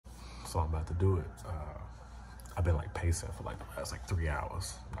So I'm about to do it. I've been like pacing for like the last like 3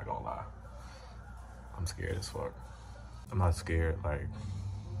 hours. I'm not gonna lie. I'm scared as fuck. I'm not scared, like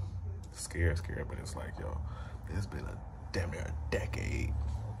scared, but it's like, yo, it's been a damn near a decade.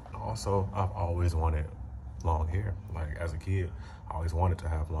 Also, I've always wanted long hair. Like as a kid, I always wanted to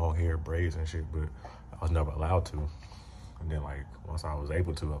have long hair, braids and shit, but I was never allowed to. And then like once I was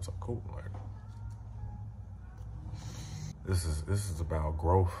able to, I was like, cool. Like this is about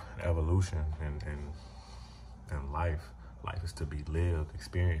growth and evolution and life. Life is to be lived,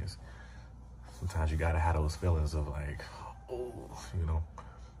 experienced. Sometimes you gotta have those feelings of like, oh, you know,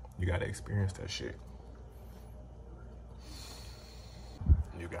 you gotta experience that shit.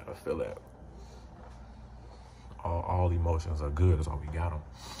 You gotta feel that. All emotions are good. That's all we got them.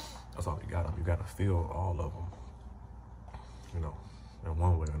 That's all we got them. You gotta feel all of them. You know, in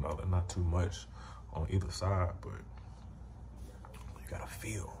one way or another. Not too much on either side, but you gotta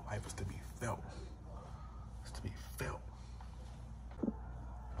feel. Life is to be felt. It's to be felt.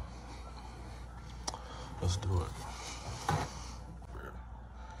 Let's do it. Bro.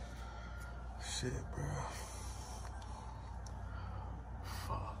 Shit, bro.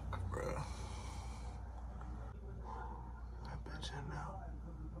 Fuck, bro. That bitch in now.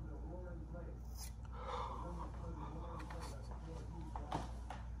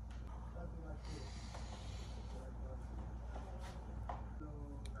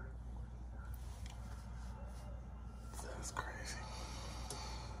 That's crazy.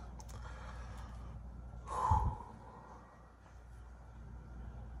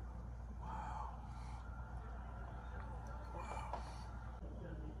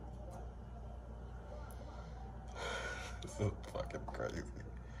 This is fucking crazy.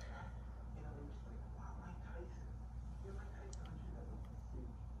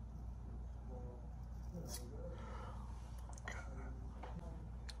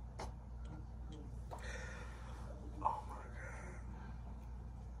 Oh my God.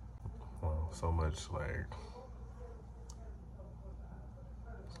 Well, so much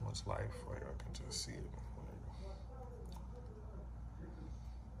life where I can just see it.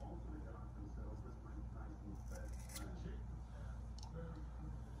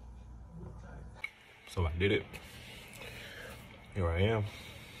 So I did it. Here I am.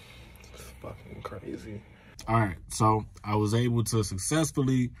 It's fucking crazy. All right, so I was able to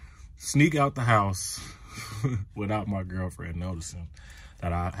successfully sneak out the house without my girlfriend noticing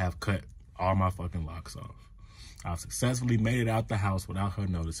that I have cut all my fucking locks off. I've successfully made it out the house without her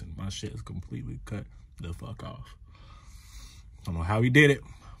noticing. My shit is completely cut the fuck off. I don't know how we did it,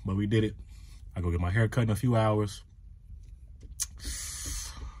 but we did it. I go get my hair cut in a few hours.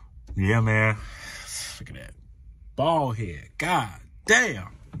 Yeah, man. Look at that. Bald head. God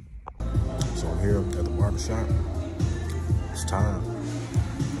damn. So I'm here at the barbershop. It's time.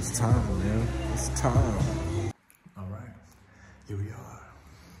 It's time, man. It's time. All right. Here we are.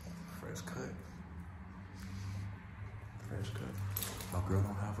 Fresh cut. Fresh cut. My girl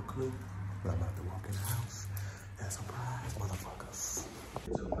don't have a clue, but I'm about to walk in the house and surprise motherfuckers.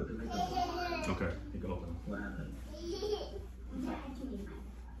 Okay. You go. What happened?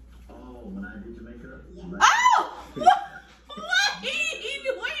 Oh, when I did your makeup? Oh!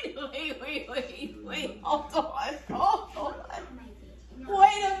 Wait. Hold on.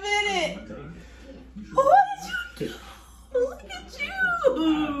 Wait a minute. What did you do? Look at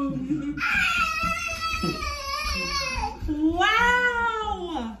you.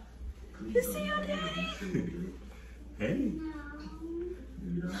 Wow. You see your daddy? Hey.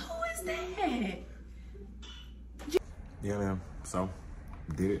 Who is that? Yeah, man. So,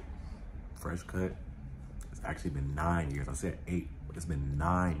 did it. Fresh cut. It's actually been 9 years. I said 8, but it's been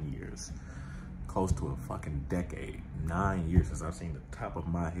 9 years. Close to a fucking decade. 9 years since I've seen the top of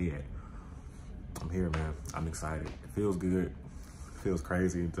my head. I'm here, man. I'm excited. It feels good. It feels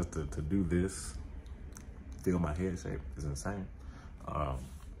crazy just to do this. Feel my head shape is insane.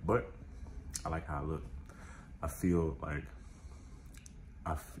 But I like how I look. I feel like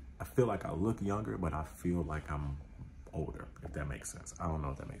I feel like I look younger, but I feel like I'm older, if that makes sense. I don't know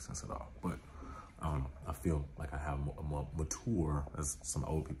if that makes sense at all, but I feel like I have a more mature, as some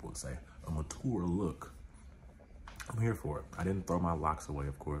old people would say, a mature look. I'm here for it. I didn't throw my locks away,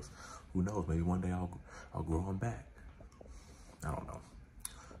 of course. Who knows? Maybe one day I'll grow them back. I don't know.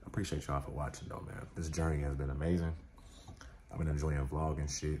 I appreciate y'all for watching, though, man. This journey has been amazing. I've been enjoying vlogging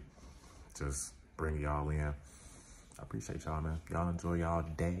shit. Just bring y'all in. I appreciate y'all, man. Y'all enjoy y'all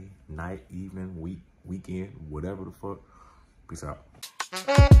day, night, evening, week, weekend, whatever the fuck. Peace out.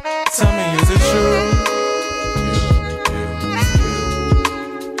 Tell me, is it true?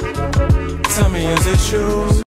 Tell me, is it true?